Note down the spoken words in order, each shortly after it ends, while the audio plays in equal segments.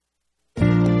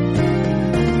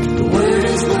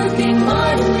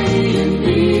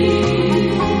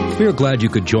We are glad you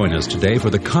could join us today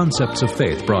for the Concepts of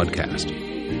Faith broadcast.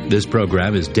 This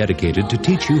program is dedicated to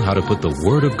teach you how to put the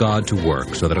Word of God to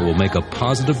work so that it will make a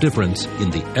positive difference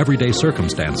in the everyday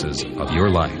circumstances of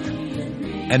your life.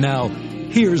 And now,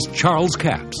 here's Charles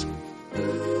Capps.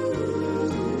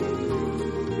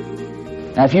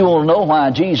 Now, if you want to know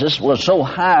why Jesus was so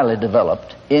highly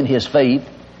developed in his faith,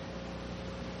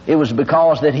 it was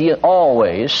because that he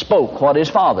always spoke what his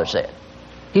Father said.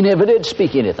 He never did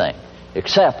speak anything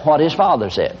except what his Father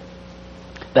said.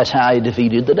 That's how he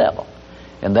defeated the devil.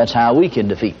 And that's how we can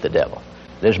defeat the devil.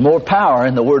 There's more power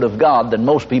in the Word of God than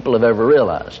most people have ever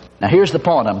realized. Now here's the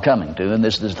point I'm coming to, and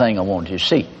this is the thing I want you to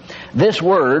see. This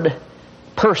word,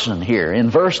 person, here in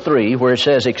verse 3, where it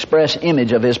says express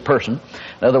image of his person,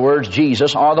 in other words,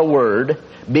 Jesus, or the Word,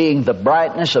 being the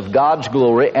brightness of God's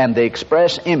glory and the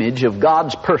express image of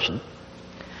God's person.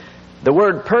 The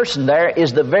word person there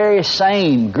is the very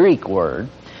same Greek word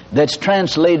that's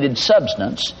translated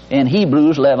substance in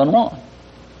Hebrews 11:1.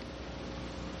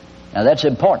 Now that's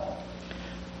important,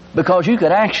 because you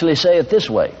could actually say it this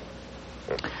way.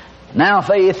 Now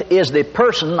faith is the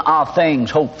person of things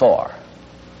hoped for.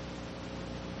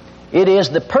 It is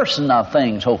the person of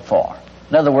things hoped for.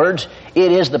 In other words,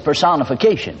 it is the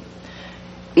personification.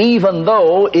 Even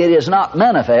though it is not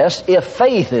manifest, if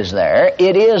faith is there,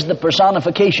 it is the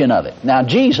personification of it. Now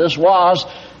Jesus was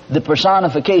the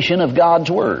personification of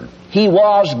God's Word. He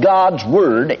was God's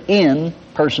Word in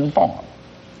person form.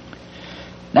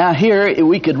 Now here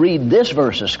we could read this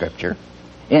verse of Scripture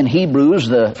in Hebrews,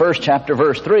 the first chapter,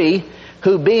 verse 3,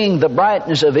 who being the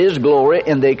brightness of his glory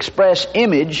and the express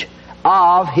image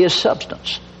of his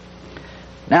substance.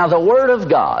 Now the Word of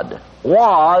God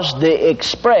was the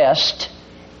expressed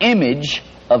image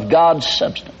of God's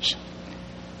substance.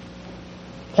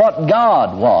 What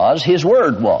God was, his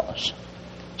Word was.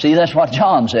 See, that's what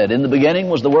John said. In the beginning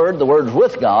was the Word was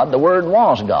with God, the Word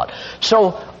was God.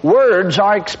 So words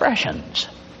are expressions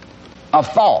of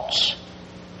thoughts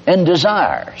and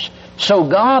desires. So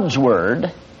God's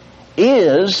Word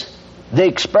is the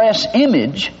express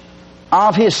image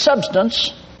of his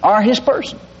substance or his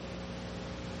person.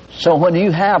 So when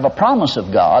you have a promise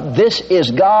of God, this is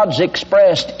God's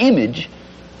expressed image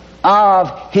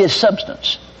of his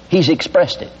substance. He's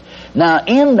expressed it. Now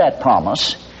in that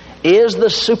promise is the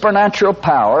supernatural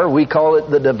power, we call it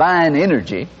the divine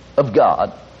energy of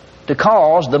God, to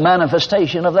cause the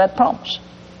manifestation of that promise.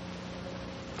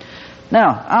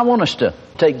 Now, I want us to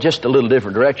take just a little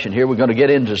different direction here. We're going to get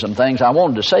into some things. I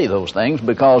wanted to say those things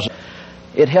because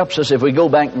it helps us if we go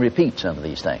back and repeat some of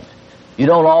these things. You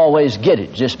don't always get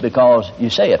it just because you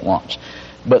say it once.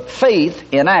 But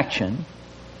faith in action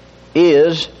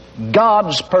is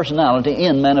God's personality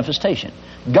in manifestation.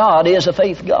 God is a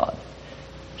faith God.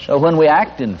 So when we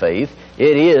act in faith,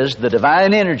 it is the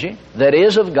divine energy that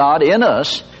is of God in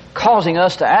us, causing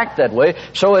us to act that way.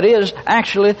 So it is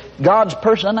actually God's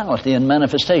personality in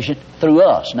manifestation through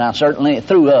us. Now certainly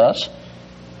through us,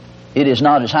 it is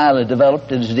not as highly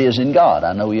developed as it is in God.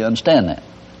 I know you understand that.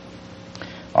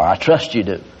 Or I trust you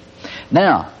do.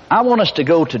 Now, I want us to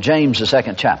go to James, the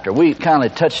second chapter. We kind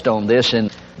of touched on this in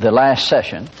the last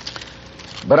session,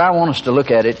 but I want us to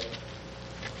look at it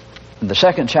in the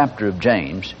second chapter of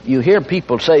James. You hear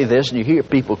people say this and you hear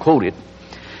people quote it,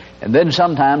 and then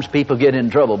sometimes people get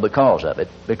in trouble because of it,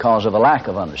 because of a lack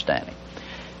of understanding.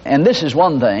 And this is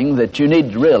one thing that you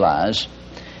need to realize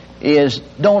is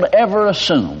don't ever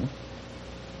assume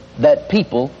that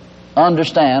people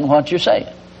understand what you're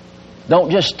saying. Don't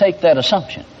just take that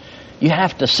assumption. You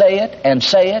have to say it and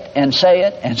say it and say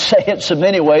it and say it so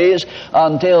many ways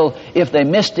until if they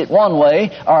missed it one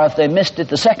way or if they missed it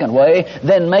the second way,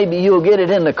 then maybe you'll get it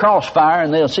in the crossfire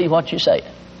and they'll see what you say.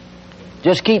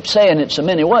 Just keep saying it so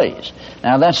many ways.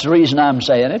 Now that's the reason I'm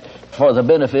saying it, for the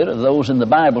benefit of those in the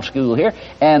Bible school here.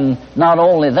 And not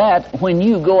only that, when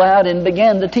you go out and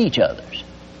begin to teach others,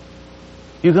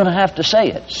 you're going to have to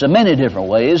say it so many different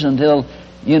ways until,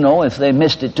 you know, if they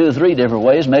missed it 2 or 3 different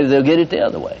ways, maybe they'll get it the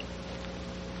other way.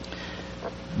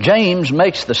 James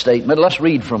makes the statement. Let's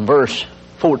read from verse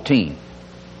 14.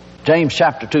 James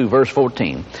chapter 2, verse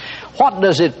 14. What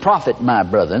does it profit, my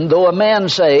brethren, though a man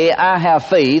say, I have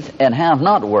faith and have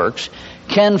not works,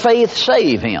 can faith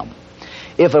save him?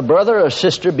 If a brother or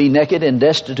sister be naked and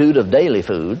destitute of daily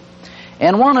food,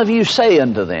 and one of you say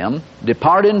unto them,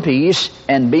 depart in peace,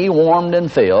 and be warmed and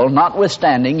filled,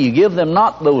 notwithstanding you give them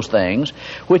not those things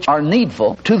which are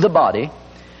needful to the body,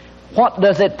 what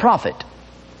doth it profit?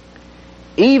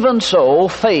 Even so,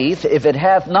 faith, if it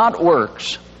hath not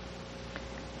works,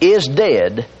 is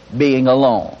dead, being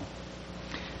alone.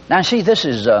 Now see, this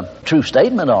is a true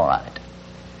statement, all right.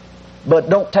 But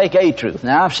don't take a truth.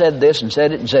 Now, I've said this and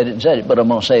said it and said it and said it, but I'm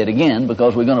going to say it again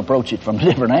because we're going to approach it from a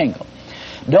different angle.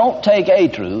 Don't take a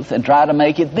truth and try to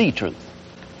make it the truth.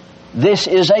 This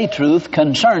is a truth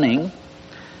concerning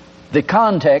the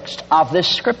context of this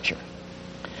Scripture.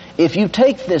 If you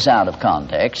take this out of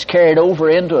context, carry it over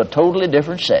into a totally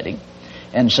different setting,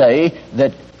 and say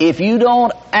that if you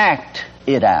don't act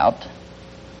it out,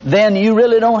 then you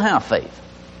really don't have faith.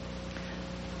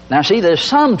 Now see, there's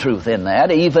some truth in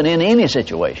that, even in any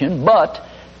situation, but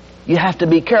you have to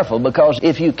be careful, because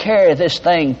if you carry this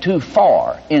thing too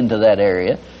far into that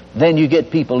area, then you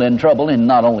get people in trouble, and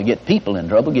not only get people in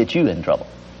trouble, get you in trouble.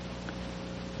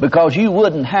 Because you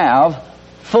wouldn't have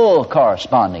full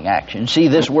corresponding action. See,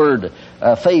 this word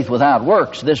faith without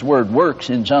works, this word works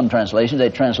in some translations, they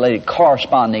translate it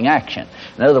corresponding action.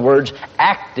 In other words,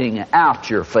 acting out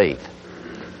your faith.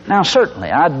 Now certainly,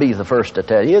 I'd be the first to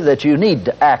tell you that you need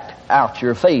to act out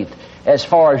your faith as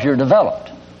far as you're developed.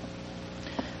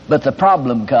 But the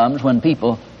problem comes when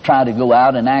people try to go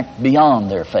out and act beyond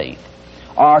their faith,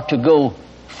 or to go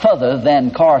further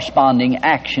than corresponding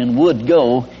action would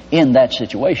go in that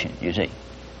situation, you see.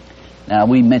 Now,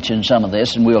 we mentioned some of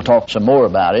this, and we'll talk some more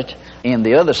about it. In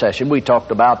the other session, we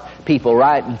talked about people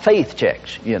writing faith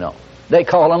checks, you know. They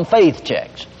call them faith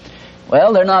checks.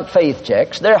 Well, they're not faith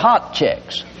checks, they're hot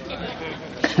checks.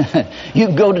 You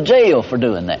can go to jail for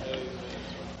doing that.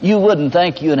 You wouldn't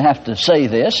think you'd have to say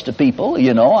this to people,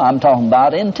 you know. I'm talking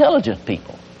about intelligent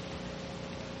people.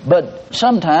 But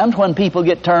sometimes when people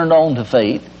get turned on to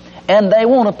faith, and they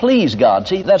want to please God.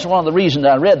 See, that's one of the reasons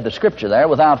I read the Scripture there.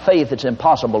 Without faith, it's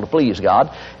impossible to please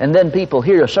God. And then people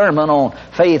hear a sermon on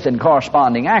faith and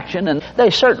corresponding action, and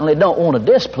they certainly don't want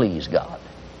to displease God.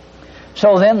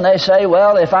 So then they say,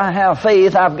 well, if I have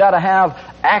faith, I've got to have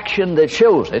action that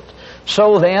shows it.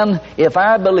 So then, if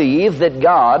I believe that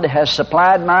God has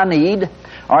supplied my need,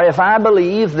 or if I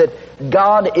believe that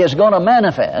God is going to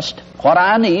manifest what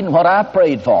I need and what I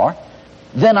prayed for,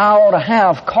 then I ought to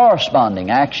have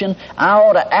corresponding action. I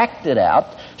ought to act it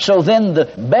out. So then the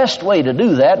best way to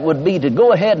do that would be to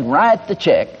go ahead and write the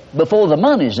check before the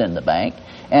money's in the bank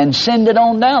and send it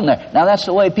on down there. Now that's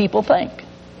the way people think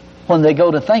when they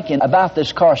go to thinking about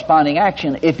this corresponding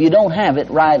action if you don't have it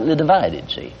rightly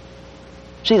divided, see.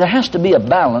 See, there has to be a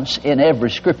balance in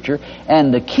every Scripture,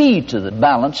 and the key to the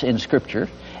balance in Scripture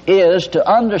is to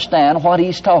understand what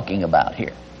he's talking about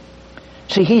here.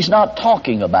 See, he's not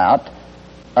talking about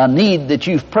a need that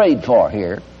you've prayed for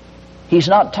here. He's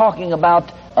not talking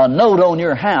about a note on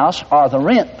your house or the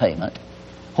rent payment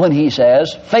when he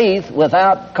says faith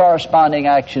without corresponding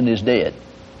action is dead.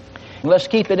 Let's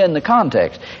keep it in the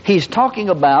context. He's talking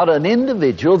about an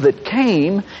individual that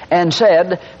came and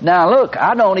said, now look,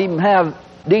 I don't even have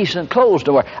decent clothes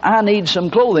to wear. I need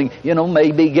some clothing. You know,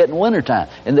 maybe getting wintertime,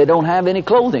 and they don't have any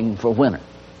clothing for winter.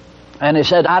 And he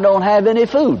said, I don't have any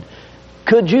food.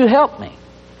 Could you help me?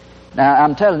 Now,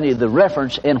 I'm telling you the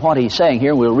reference in what he's saying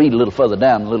here. We'll read a little further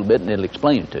down a little bit, and it'll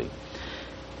explain it to you.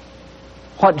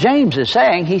 What James is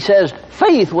saying, he says,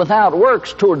 faith without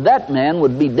works toward that man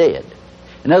would be dead.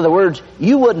 In other words,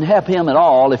 you wouldn't help him at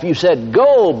all if you said,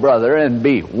 go, brother, and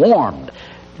be warmed.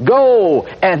 Go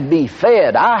and be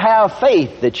fed. I have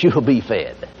faith that you'll be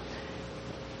fed.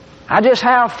 I just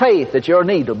have faith that your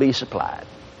need will be supplied.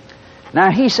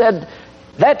 Now, he said,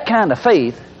 that kind of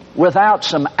faith without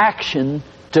some action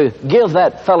to give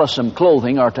that fellow some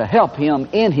clothing or to help him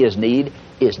in his need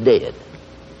is dead.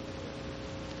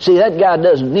 See, that guy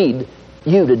doesn't need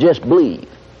you to just believe.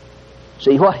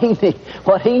 See, what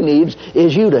he needs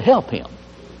is you to help him.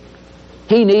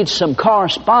 He needs some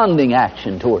corresponding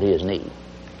action toward his need.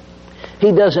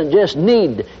 He doesn't just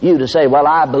need you to say, well,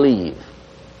 I believe.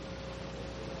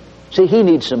 See, he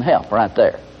needs some help right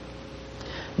there.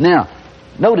 Now,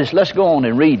 notice, let's go on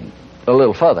and read a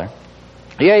little further.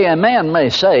 Yea, a man may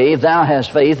say, thou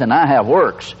hast faith and I have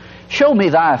works. Show me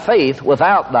thy faith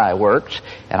without thy works,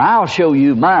 and I'll show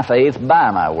you my faith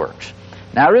by my works.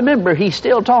 Now remember, he's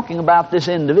still talking about this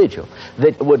individual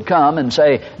that would come and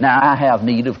say, now I have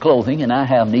need of clothing and I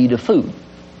have need of food.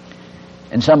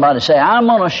 And somebody say, I'm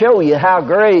going to show you how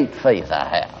great faith I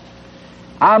have.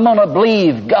 I'm going to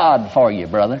believe God for you,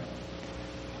 brother.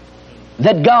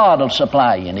 That God will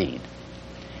supply your need.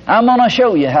 I'm going to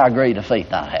show you how great a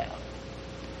faith I have.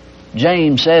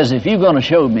 James says, if you're going to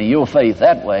show me your faith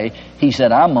that way, he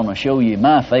said, I'm going to show you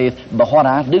my faith by what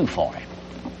I do for him.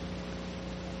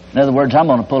 In other words, I'm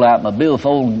going to pull out my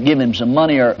billfold and give him some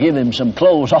money or give him some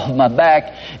clothes off my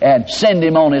back and send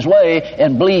him on his way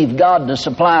and believe God to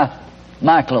supply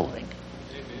my clothing.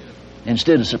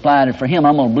 Instead of supplying it for him,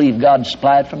 I'm going to believe God to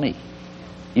supply it for me.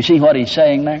 You see what he's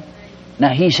saying there?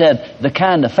 Now, he said, the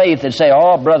kind of faith that say,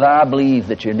 oh, brother, I believe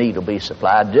that your need will be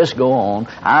supplied. Just go on.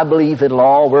 I believe it'll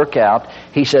all work out.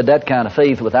 He said that kind of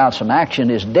faith without some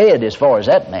action is dead as far as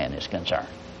that man is concerned.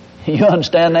 You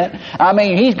understand that? I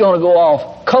mean, he's going to go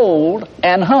off cold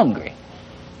and hungry.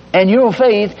 And your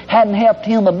faith hadn't helped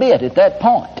him a bit at that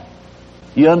point.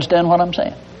 You understand what I'm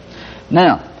saying?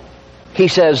 Now, he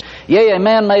says, yea, a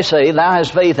man may say, thou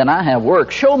hast faith and I have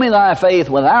works. Show me thy faith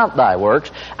without thy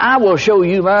works. I will show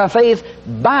you my faith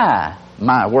by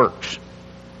my works.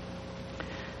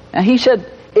 And he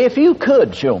said, if you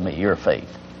could show me your faith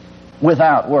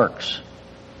without works,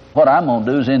 what I'm going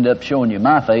to do is end up showing you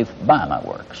my faith by my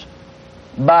works,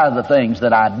 by the things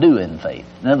that I do in faith.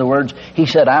 In other words, he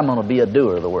said, I'm going to be a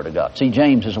doer of the Word of God. See,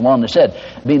 James is the one that said,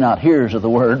 be not hearers of the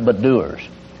Word, but doers.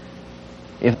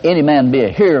 If any man be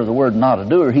a hearer of the Word, not a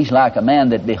doer, he's like a man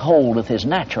that beholdeth his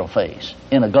natural face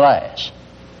in a glass.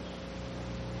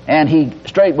 And he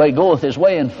straightway goeth his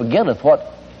way and forgetteth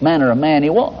what manner of man he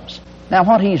was. Now,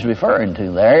 what he's referring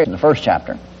to there in the first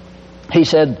chapter, he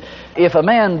said, if a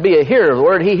man be a hearer of the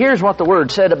Word, he hears what the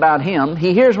Word said about him,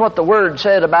 he hears what the Word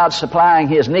said about supplying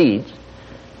his needs,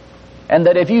 and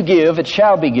that if you give, it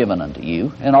shall be given unto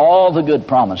you, and all the good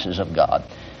promises of God.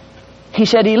 He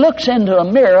said he looks into a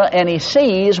mirror and he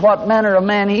sees what manner of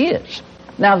man he is.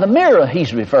 Now, the mirror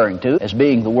he's referring to as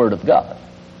being the Word of God,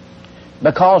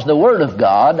 because the Word of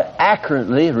God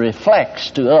accurately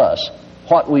reflects to us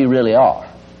what we really are.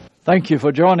 Thank you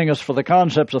for joining us for the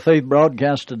Concepts of Faith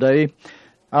broadcast today.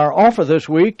 Our offer this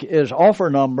week is offer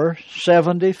number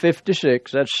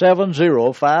 7056. That's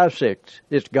 7056.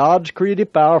 It's God's Creative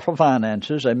Power for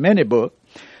Finances, a mini book,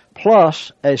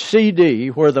 plus a CD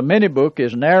where the mini book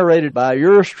is narrated by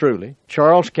yours truly,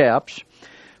 Charles Capps,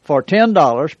 for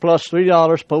 $10 plus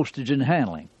 $3 postage and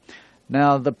handling.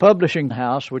 Now, the publishing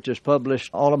house, which has published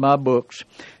all of my books,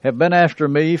 have been after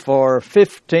me for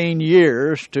 15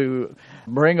 years to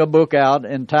bring a book out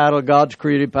entitled God's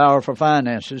Creative Power for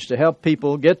Finances to help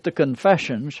people get the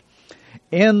confessions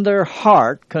in their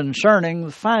heart concerning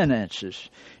the finances.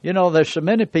 You know, there's so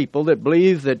many people that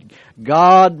believe that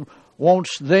God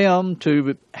wants them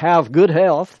to have good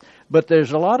health, but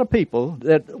there's a lot of people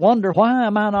that wonder, why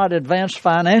am I not advanced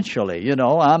financially? You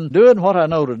know, I'm doing what I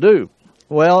know to do.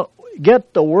 Well,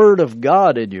 get the Word of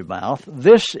God in your mouth.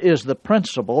 This is the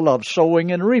principle of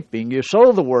sowing and reaping. You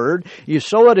sow the Word, you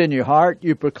sow it in your heart,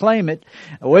 you proclaim it.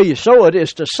 The way you sow it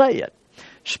is to say it,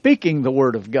 speaking the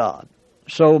Word of God.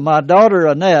 So my daughter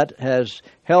Annette has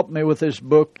helped me with this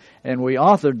book, and we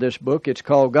authored this book. It's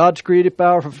called God's Creative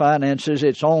Power for Finances.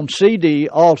 It's on CD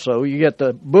also. You get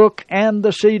the book and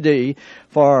the CD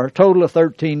for a total of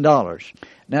 $13.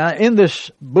 Now, in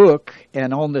this book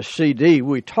and on this CD,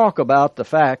 we talk about the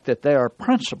fact that there are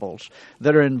principles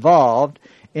that are involved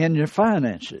in your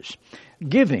finances.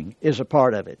 Giving is a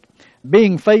part of it.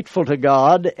 Being faithful to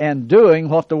God and doing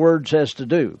what the Word says to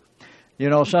do. You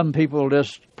know, some people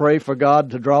just pray for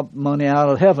God to drop money out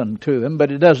of heaven to them,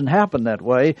 but it doesn't happen that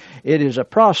way. It is a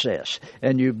process,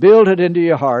 and you build it into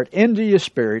your heart, into your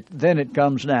spirit, then it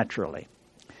comes naturally.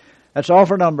 That's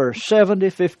offer number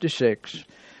 7056,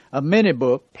 a mini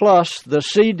book plus the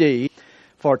CD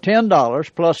for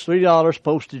 $10 plus $3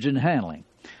 postage and handling.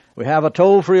 We have a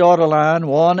toll-free order line,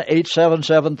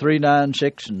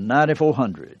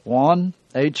 1-877-396-9400,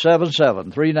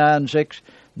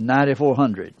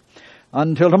 1-877-396-9400.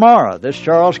 Until tomorrow, this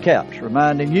Charles Capps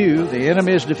reminding you the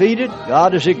enemy is defeated,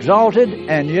 God is exalted,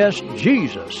 and yes,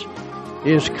 Jesus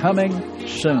is coming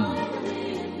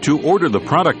soon. To order the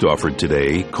product offered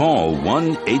today, call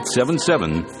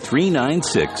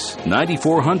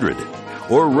 1-877-396-9400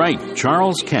 or write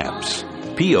Charles Capps,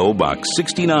 P.O. Box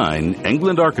 69,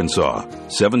 England, Arkansas,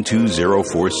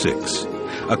 72046.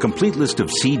 A complete list of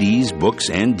CDs, books,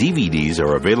 and DVDs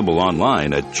are available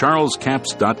online at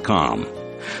charlescapps.com.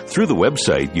 Through the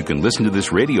website, you can listen to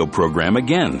this radio program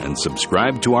again and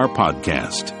subscribe to our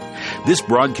podcast. This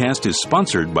broadcast is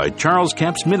sponsored by Charles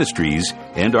Capps Ministries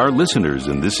and our listeners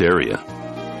in this area.